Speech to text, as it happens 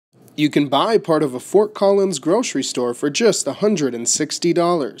You can buy part of a Fort Collins grocery store for just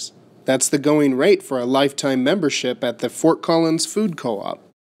 $160. That's the going rate for a lifetime membership at the Fort Collins Food Co-op.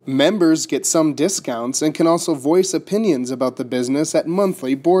 Members get some discounts and can also voice opinions about the business at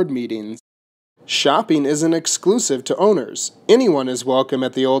monthly board meetings. Shopping isn't exclusive to owners. Anyone is welcome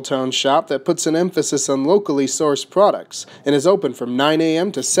at the Old Town Shop that puts an emphasis on locally sourced products and is open from 9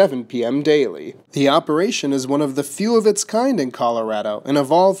 a.m. to 7 p.m. daily. The operation is one of the few of its kind in Colorado and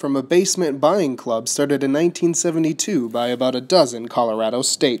evolved from a basement buying club started in 1972 by about a dozen Colorado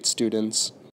State students.